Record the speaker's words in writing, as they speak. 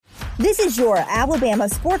This is your Alabama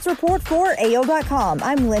Sports Report for AL.com.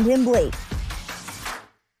 I'm Lyndon Blake.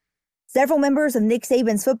 Several members of Nick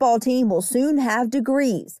Saban's football team will soon have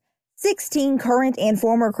degrees. 16 current and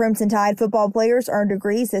former Crimson Tide football players earned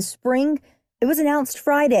degrees this spring. It was announced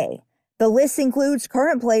Friday. The list includes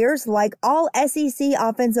current players like all SEC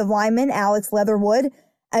offensive lineman Alex Leatherwood,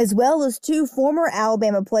 as well as 2 former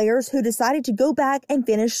Alabama players who decided to go back and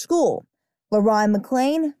finish school, LaRon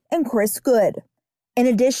McClain and Chris Good. In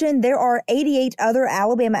addition, there are 88 other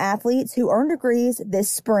Alabama athletes who earned degrees this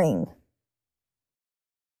spring.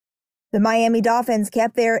 The Miami Dolphins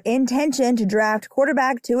kept their intention to draft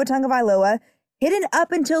quarterback Tua Tagovailoa hidden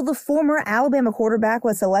up until the former Alabama quarterback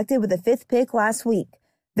was selected with the 5th pick last week.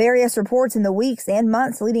 Various reports in the weeks and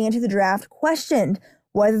months leading into the draft questioned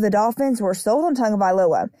whether the Dolphins were sold on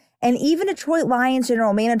Tagovailoa, and even Detroit Lions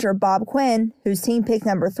general manager Bob Quinn, whose team picked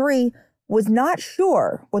number 3, was not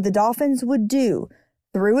sure what the Dolphins would do.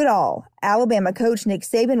 Through it all, Alabama coach Nick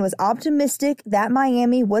Saban was optimistic that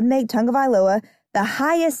Miami would make Tagovailoa the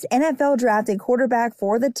highest NFL drafted quarterback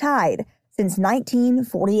for the Tide since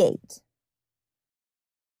 1948.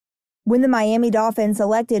 When the Miami Dolphins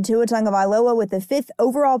selected Tua Tagovailoa with the 5th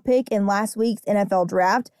overall pick in last week's NFL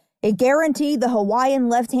draft, it guaranteed the Hawaiian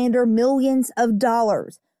left-hander millions of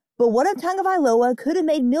dollars. But what if Tagovailoa could have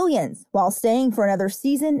made millions while staying for another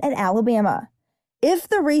season at Alabama? If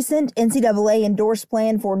the recent NCAA-endorsed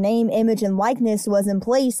plan for name, image, and likeness was in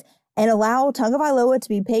place and allowed Tagovailoa to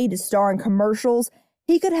be paid to star in commercials,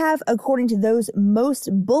 he could have, according to those most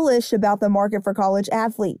bullish about the market for college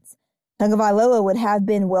athletes. Tagovailoa would have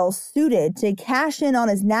been well-suited to cash in on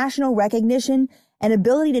his national recognition and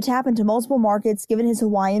ability to tap into multiple markets given his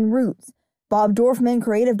Hawaiian roots. Bob Dorfman,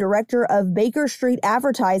 creative director of Baker Street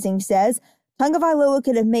Advertising, says Tagovailoa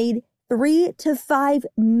could have made $3 to $5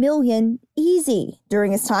 million easy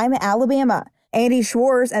during his time at Alabama. Andy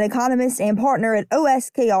Schwartz, an economist and partner at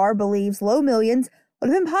OSKR, believes low millions would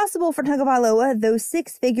have been possible for Tagovailoa, though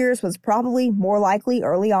 6 figures was probably more likely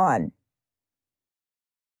early on.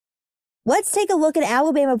 Let's take a look at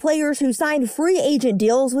Alabama players who signed free agent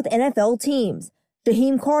deals with NFL teams.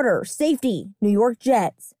 Jaheim Carter, safety, New York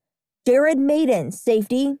Jets. Jared Maiden,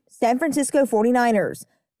 safety, San Francisco 49ers.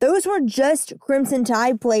 Those were just Crimson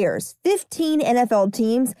Tide players. 15 NFL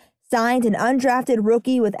teams signed an undrafted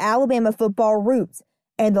rookie with Alabama football roots,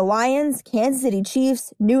 and the Lions, Kansas City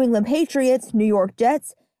Chiefs, New England Patriots, New York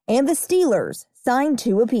Jets, and the Steelers signed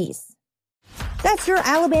 2 apiece. That's your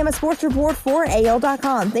Alabama Sports Report for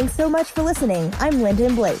AL.com. Thanks so much for listening. I'm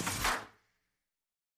Lyndon Blake.